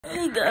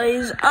Hey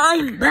guys,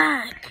 I'm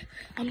back.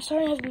 I'm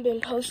sorry I haven't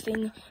been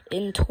posting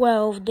in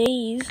 12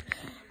 days,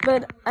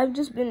 but I've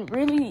just been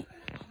really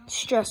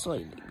stressed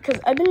lately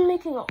because I've been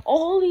making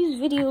all these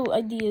video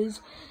ideas,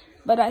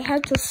 but I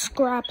had to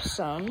scrap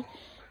some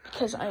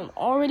because I'm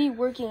already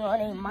working on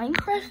a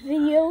Minecraft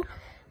video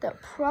that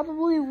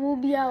probably will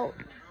be out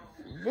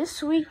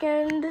this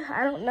weekend.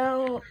 I don't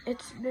know.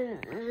 It's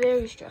been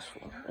very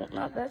stressful. Well,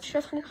 not that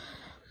stressful,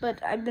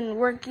 but I've been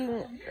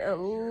working a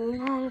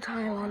long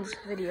time on this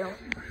video,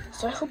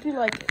 so I hope you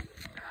like it.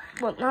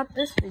 Well, not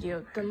this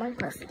video, the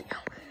Minecraft video.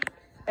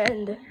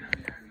 And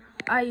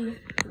I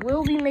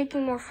will be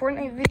making more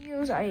Fortnite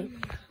videos.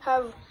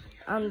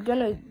 I'm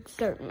gonna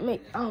start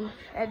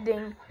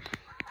editing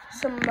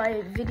some of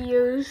my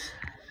videos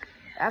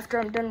after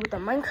I'm done with the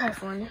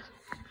Minecraft one.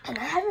 And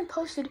I haven't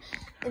posted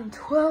in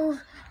 12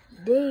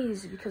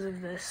 days because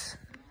of this.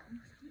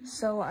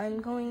 So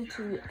I'm going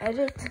to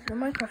edit the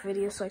Minecraft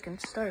video so I can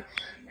start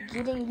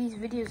getting these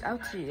videos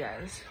out to you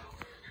guys.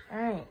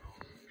 Alright.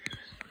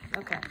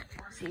 Okay.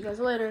 See you guys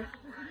later.